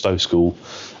from both Stowe School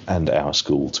and our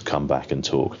school to come back and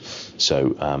talk.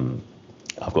 So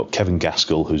I've got Kevin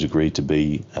Gaskell, who's agreed to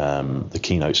be the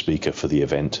keynote speaker for the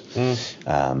event.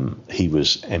 He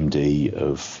was MD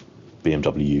of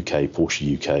BMW UK,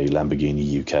 Porsche UK,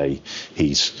 Lamborghini UK.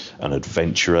 He's an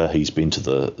adventurer. He's been to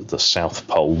the South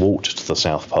Pole, walked to the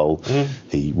South Pole.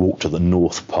 He walked to the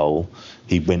North Pole.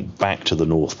 He went back to the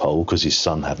North Pole because his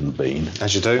son hadn't been.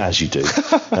 As you do.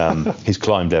 He's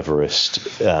climbed Everest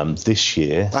this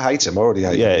year. I hate him. I already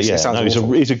hate him. No,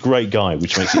 he's a great guy,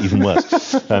 which makes it even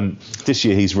worse. This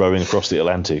year he's rowing across the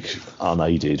Atlantic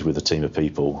unaided with a team of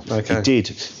people. Okay.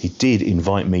 He did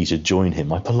invite me to join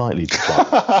him. I politely declined.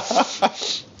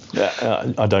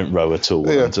 I don't row at all,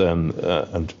 and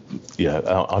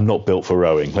I'm not built for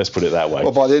rowing. Let's put it that way.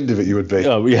 Well, by the end of it, you would be.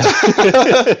 Oh yeah.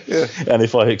 And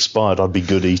if I expired, I'd be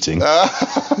good eating.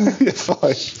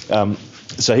 Fine.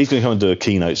 So he's going to come and do a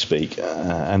keynote speak,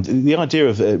 and the idea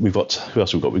of we've got who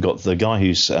else we've got? We've got the guy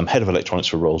who's head of electronics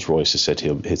for Rolls-Royce has said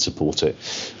he'd support it.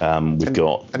 We've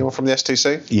got anyone from the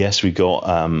STC? Yes, we've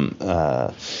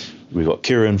got. We've got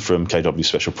Kieran from KW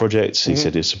Special Projects. He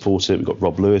said he'd support it. We've got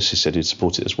Rob Lewis, who said he'd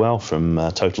support it as well from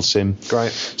Total Sim.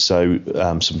 Great. So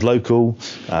some local.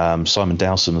 Simon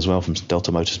Dowson as well from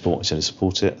Delta Motorsport. He said he'd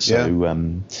support it.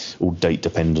 So all date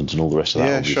dependent and all the rest of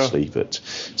that, obviously. Sure. But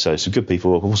so some good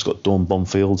people. We've also got Dawn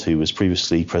Bomfield, who was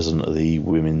previously president of the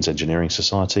Women's Engineering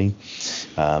Society,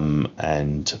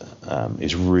 and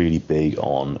is really big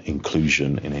on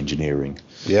inclusion in engineering.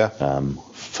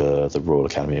 For the Royal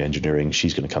Academy of Engineering.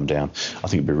 She's going to come down. I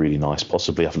think it'd be really nice,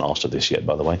 possibly, I haven't asked her this yet,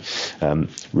 by the way,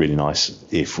 really nice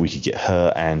if we could get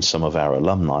her and some of our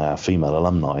alumni, our female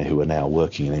alumni who are now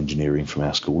working in engineering from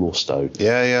our school or Stowe.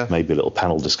 Maybe a little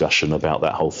panel discussion about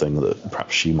that whole thing that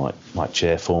perhaps she might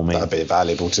chair for me. That'd be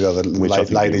valuable to the other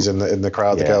ladies in the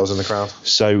crowd, the girls in the crowd.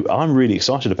 So I'm really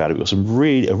excited about it. We've got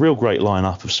a real great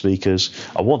lineup of speakers.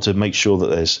 I want to make sure that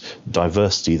there's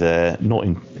diversity there,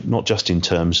 not just in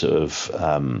terms of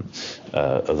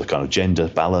the kind of gender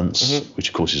balance, which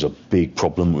of course is a big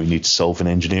problem we need to solve in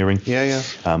engineering.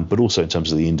 But also in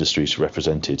terms of the industries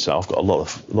represented. So I've got a lot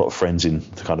of friends in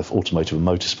the kind of automotive and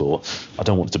motorsport. I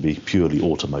don't want it to be purely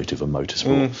automotive and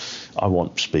motorsport. I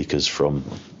want speakers from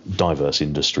diverse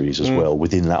industries as well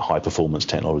within that high performance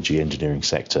technology engineering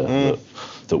sector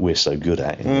that we're so good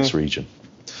at in this region.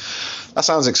 That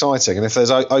sounds exciting, and if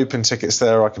there's open tickets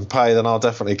there I can pay, then I'll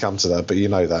definitely come to that. But you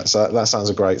know that, so that sounds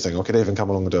a great thing. I could even come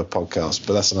along and do a podcast,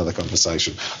 but that's another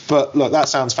conversation. But look, that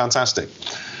sounds fantastic.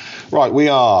 Right, we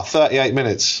are 38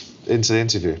 minutes into the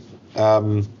interview,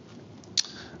 and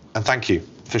thank you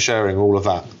for sharing all of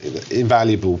that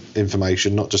invaluable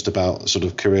information, not just about sort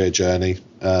of career journey,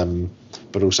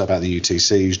 but also about the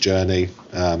UTC's journey,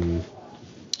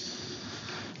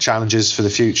 challenges for the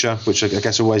future, which I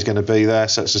guess are always going to be there.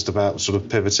 So it's just about sort of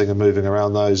pivoting and moving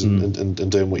around those and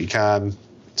doing what you can.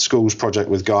 Schools project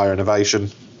with Gaia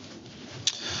Innovation.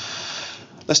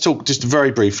 Let's talk just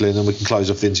very briefly, and then we can close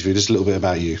off the interview, just a little bit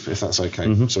about you, if that's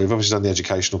okay. So we've obviously done the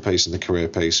educational piece and the career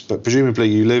piece, but presumably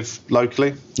you live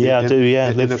locally? Yeah, I do, yeah.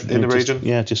 In the region?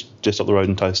 Yeah, just up the road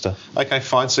in Toaster. Okay,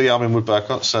 fine. So yeah, I'm in Wood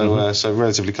Burcott, so so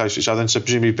relatively close to each other. And so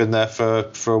presumably you've been there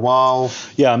for a while?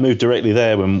 Yeah, I moved directly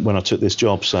there when I took this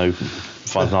job, so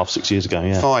 5.5, 6 years ago,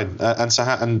 yeah. Fine.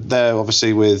 And there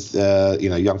obviously with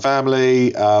young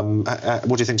family. What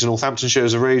do you think to Northamptonshire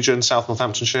as a region, South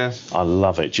Northamptonshire? I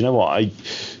love it. Do you know what?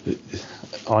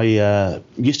 I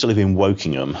used to live in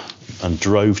Wokingham and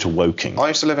drove to Woking. I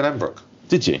used to live in Embrook.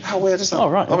 Did you? How weird is that? Oh,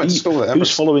 right. I went to school at Embrook.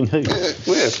 Who's following who?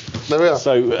 Weird. There we are.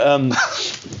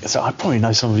 So I probably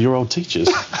know some of your old teachers.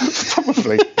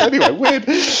 Probably. Anyway, weird.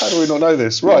 How do we not know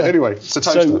this? Right. Yeah. Anyway,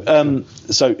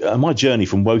 so my journey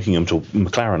from Wokingham to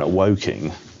Mclaren at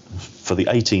Woking, for the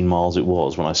 18 miles it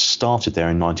was when I started there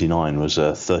in '99, was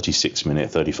a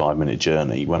 35-minute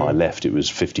journey. When I left, it was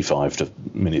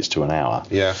 55 minutes to an hour.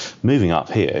 Yeah. Moving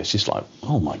up here, it's just like,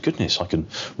 oh my goodness, I can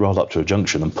roll up to a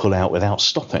junction and pull out without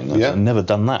stopping. I've never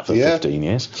done that for 15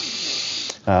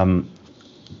 years.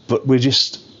 But we're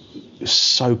just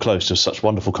so close to such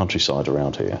wonderful countryside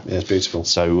around here. Yeah, it's beautiful.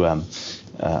 So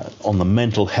on the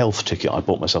mental health ticket, I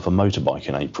bought myself a motorbike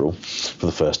in April for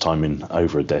the first time in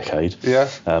over a decade. Yeah.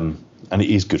 And it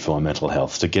is good for my mental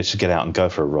health to get out and go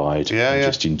for a ride. And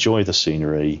just enjoy the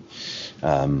scenery.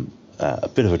 A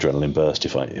bit of adrenaline burst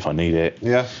if I need it.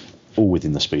 Yeah. All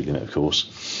within the speed limit, of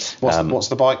course. What's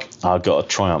the bike? I've got a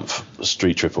Triumph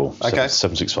Street Triple. Okay.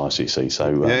 765cc.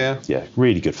 So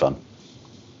really good fun.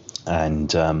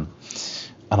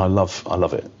 And I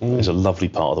love it. It's a lovely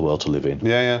part of the world to live in.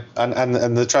 Yeah.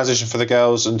 And the transition for the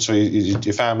girls into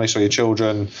your family, so your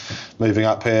children, moving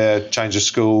up here, change of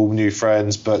school, new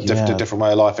friends, but different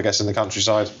way of life, I guess, in the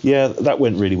countryside. Yeah, that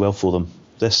went really well for them.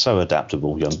 They're so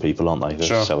adaptable, young people, aren't they?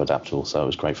 They're so adaptable, so it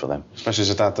was great for them. Especially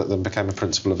as a dad that then became a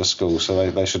principal of a school,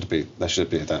 so they should be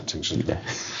adapting, shouldn't they?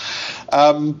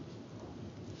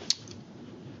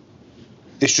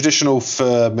 It's traditional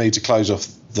for me to close off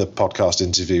the podcast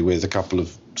interview with a couple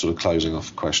of sort of closing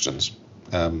off questions,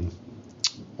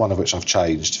 one of which I've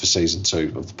changed for season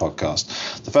 2 of the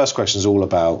podcast. The first question is all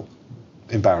about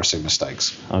embarrassing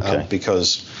mistakes,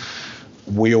 because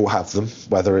we all have them,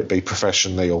 whether it be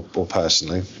professionally or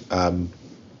personally.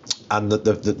 And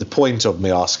the point of me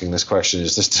asking this question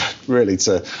is just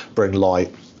to bring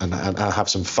light and have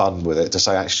some fun with it, to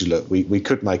say, actually, look, we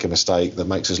could make a mistake that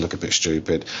makes us look a bit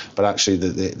stupid, but actually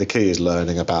the key is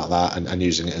learning about that and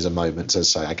using it as a moment to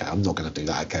say, okay, I'm not going to do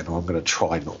that again, or I'm going to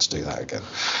try not to do that again.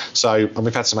 So, and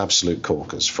we've had some absolute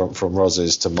corkers, from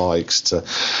Roz's to Mike's to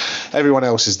everyone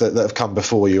else's that have come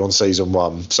before you on season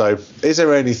 1. So is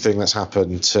there anything that's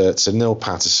happened to Neil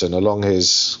Patterson along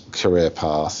his career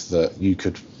path that you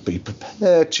could be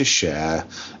prepared to share,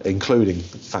 including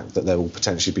the fact that there will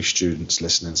potentially be students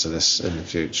listening to this in the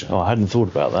future? Oh, I hadn't thought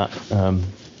about that.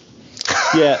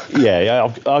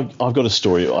 I've got a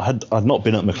story. I'd not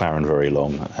been at Mclaren very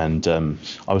long, and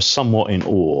I was somewhat in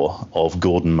awe of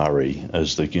Gordon Murray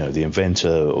as the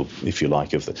inventor, or if you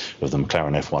like, of the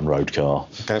McLaren F1 road car.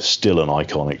 Okay. Still an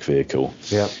iconic vehicle.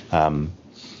 Yeah.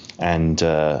 And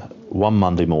one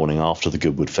Monday morning after the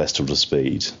Goodwood Festival of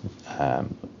Speed,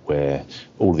 where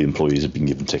all the employees had been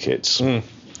given tickets,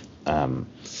 I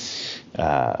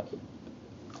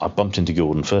bumped into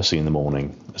Gordon first thing in the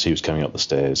morning as he was coming up the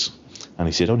stairs, and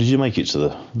he said, "Oh, did you make it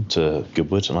to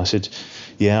Goodwood?" And I said,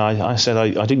 "Yeah." I said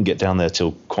I didn't get down there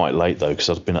till quite late though, because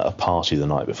I'd been at a party the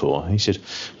night before. And he said,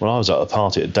 "Well, I was at a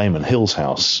party at Damon Hill's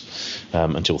house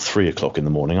until 3 o'clock in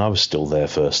the morning. I was still there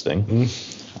first thing."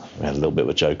 We had a little bit of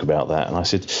a joke about that, and I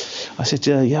said,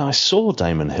 yeah, I saw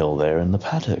Damon Hill there in the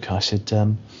paddock. I said,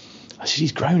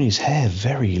 he's grown his hair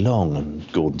very long,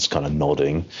 and Gordon's kind of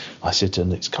nodding. I said,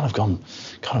 and it's kind of gone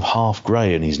kind of half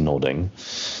grey, and he's nodding.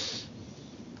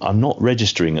 I'm not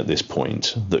registering at this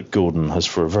point that Gordon has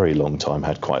for a very long time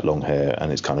had quite long hair,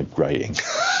 and it's kind of greying.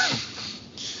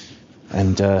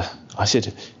 And I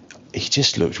said, he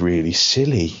just looked really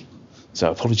silly. So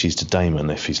apologies to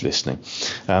Damon if he's listening.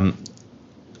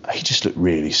 he just looked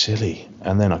really silly.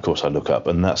 And then, of course, I look up,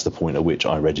 and that's the point at which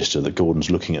I register that Gordon's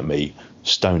looking at me,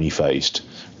 stony-faced,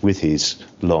 with his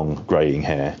long greying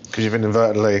hair. Because you've been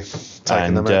inadvertently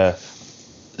taking them in.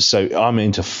 So I'm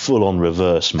into full-on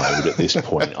reverse mode at this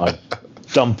point. I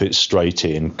dump it straight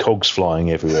in, cogs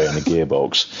flying everywhere in the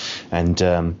gearbox, and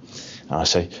I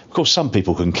say, of course, some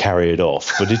people can carry it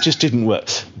off, but it just didn't work.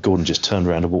 Gordon just turned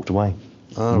around and walked away.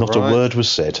 Oh, Not a word was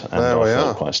said, and I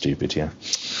felt quite stupid, yeah.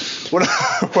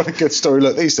 What a good story.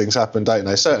 Look, these things happen, don't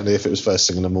they? Certainly if it was first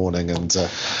thing in the morning and,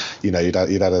 you'd had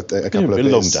a couple of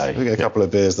beers. Long day. A couple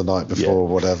of beers the night before or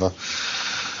whatever.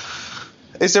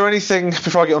 Is there anything,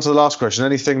 before I get on to the last question,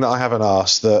 anything that I haven't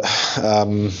asked that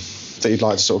that you'd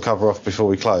like to sort of cover off before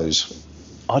we close?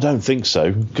 I don't think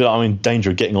so. Because I'm in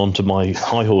danger of getting onto my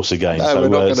high horse again. No, so we're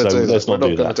not going to do that. Let's not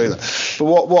do that. But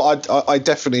what I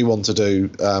definitely want to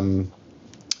do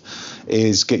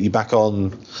is get you back on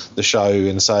the show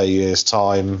in, say, a year's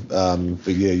time,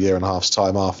 a year and a half's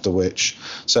time, after which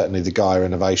certainly the Gaia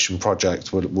Innovation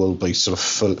Project will be sort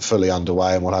of fully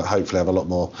underway, and we'll hopefully have a lot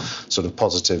more sort of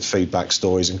positive feedback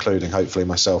stories, including hopefully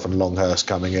myself and Longhurst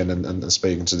coming in and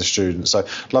speaking to the students. So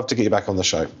I'd love to get you back on the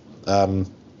show.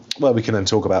 Well, we can then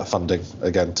talk about funding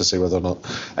again to see whether or not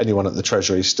anyone at the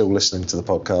Treasury is still listening to the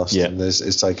podcast and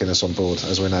is taking us on board,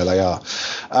 as we know they are.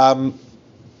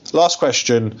 Last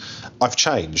question, I've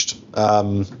changed.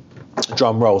 Drum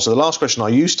roll. So the last question I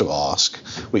used to ask,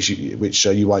 which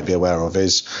you won't be aware of,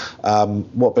 is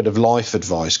what bit of life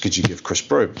advice could you give Chris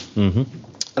Broome? Mm-hmm.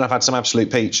 And I've had some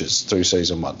absolute peaches through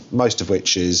season 1, most of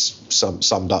which is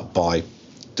summed up by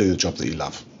do the job that you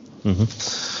love.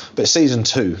 Mm-hmm. But season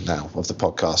 2 now of the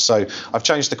podcast. So I've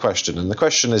changed the question, and the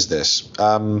question is this.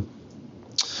 When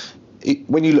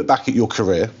you look back at your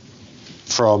career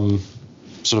from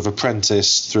sort of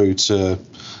apprentice through to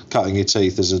cutting your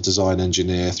teeth as a design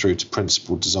engineer, through to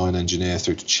principal design engineer,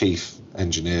 through to chief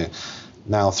engineer,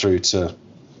 now through to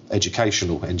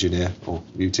educational engineer or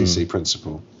UTC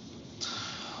principal,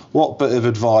 what bit of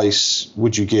advice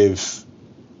would you give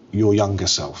your younger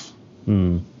self?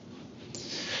 When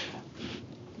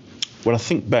I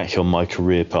think back on my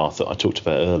career path that I talked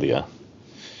about earlier,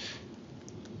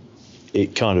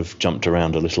 it kind of jumped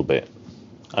around a little bit.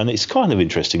 And it's kind of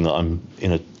interesting that I'm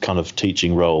in a kind of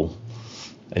teaching role,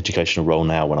 educational role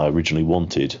now, when I originally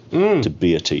wanted to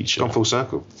be a teacher. Gone full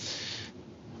circle.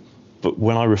 But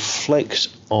when I reflect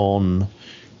on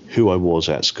who I was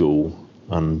at school,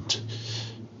 and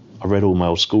I read all my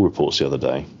old school reports the other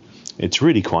day, it's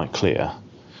really quite clear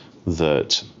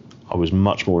that I was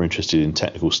much more interested in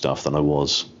technical stuff than I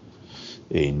was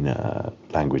in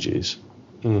languages,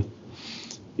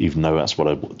 even though that's what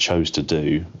I chose to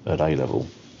do at A-level.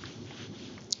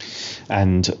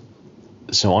 And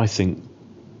so I think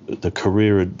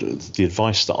the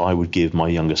advice that I would give my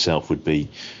younger self would be,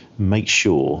 make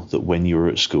sure that when you're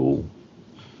at school,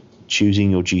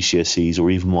 choosing your GCSEs, or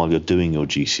even while you're doing your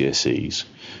GCSEs,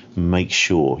 make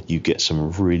sure you get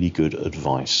some really good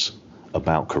advice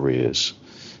about careers,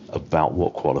 about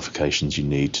what qualifications you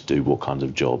need to do what kinds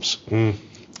of jobs,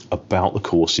 about the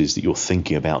courses that you're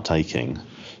thinking about taking,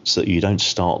 so that you don't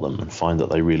start them and find that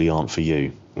they really aren't for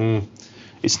you.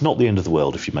 It's not the end of the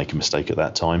world if you make a mistake at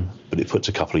that time, but it puts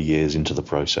a couple of years into the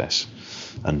process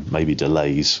and maybe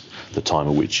delays the time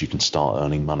at which you can start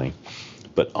earning money.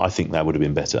 But I think that would have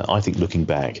been better. I think looking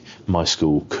back, my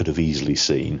school could have easily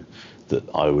seen that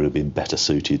I would have been better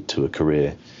suited to a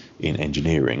career in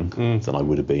engineering than I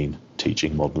would have been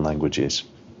teaching modern languages.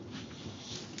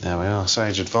 There we are,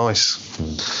 sage advice.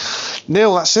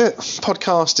 Neil, that's it.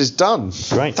 Podcast is done.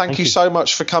 Great. Thank you so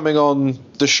much for coming on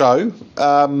the show.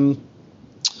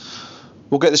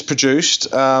 We'll get this produced,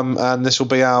 and this will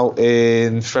be out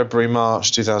in February,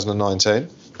 March 2019.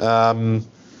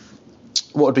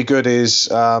 What would be good is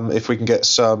if we can get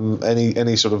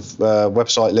any sort of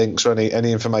website links or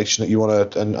any information that you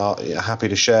want to and are happy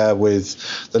to share with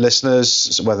the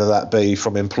listeners, whether that be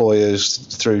from employers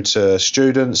through to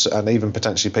students, and even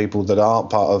potentially people that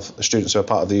aren't students who are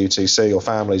part of the UTC, or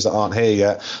families that aren't here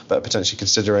yet but potentially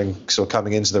considering sort of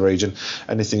coming into the region.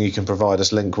 Anything you can provide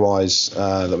us link-wise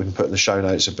that we can put in the show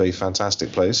notes would be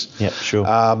fantastic, please. Yeah, sure.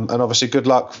 And obviously good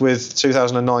luck with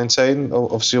 2019,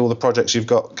 obviously all the projects you've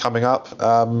got coming up.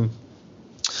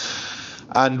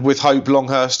 And with hope,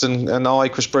 Longhurst and I,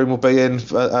 Chris Broome, will be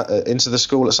into the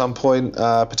school at some point,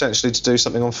 potentially to do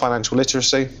something on financial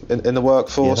literacy in the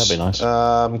workforce. Yeah, that'd be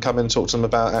nice. Come in and talk to them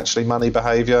about actually money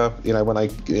behaviour. When they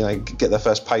get their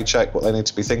first paycheck, what they need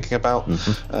to be thinking about,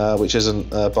 which isn't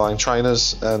buying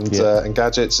trainers and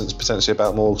gadgets. And it's potentially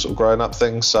about more sort of growing up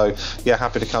things. So yeah,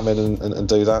 happy to come in and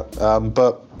do that.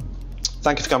 But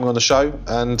thank you for coming on the show,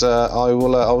 and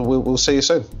we'll see you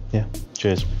soon. Yeah,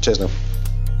 cheers. Cheers, Neil.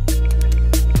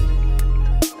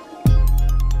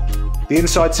 The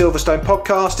Inside Silverstone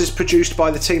podcast is produced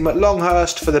by the team at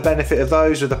Longhurst for the benefit of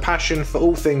those with a passion for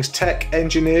all things tech,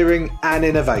 engineering and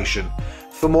innovation.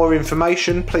 For more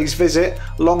information, please visit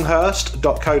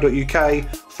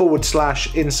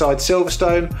longhurst.co.uk/Inside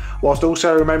Silverstone, whilst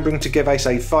also remembering to give us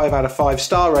a 5 out of 5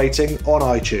 star rating on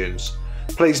iTunes.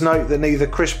 Please note that neither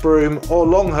Chris Broome or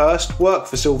Longhurst work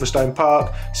for Silverstone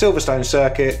Park, Silverstone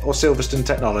Circuit or Silverstone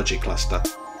Technology Cluster.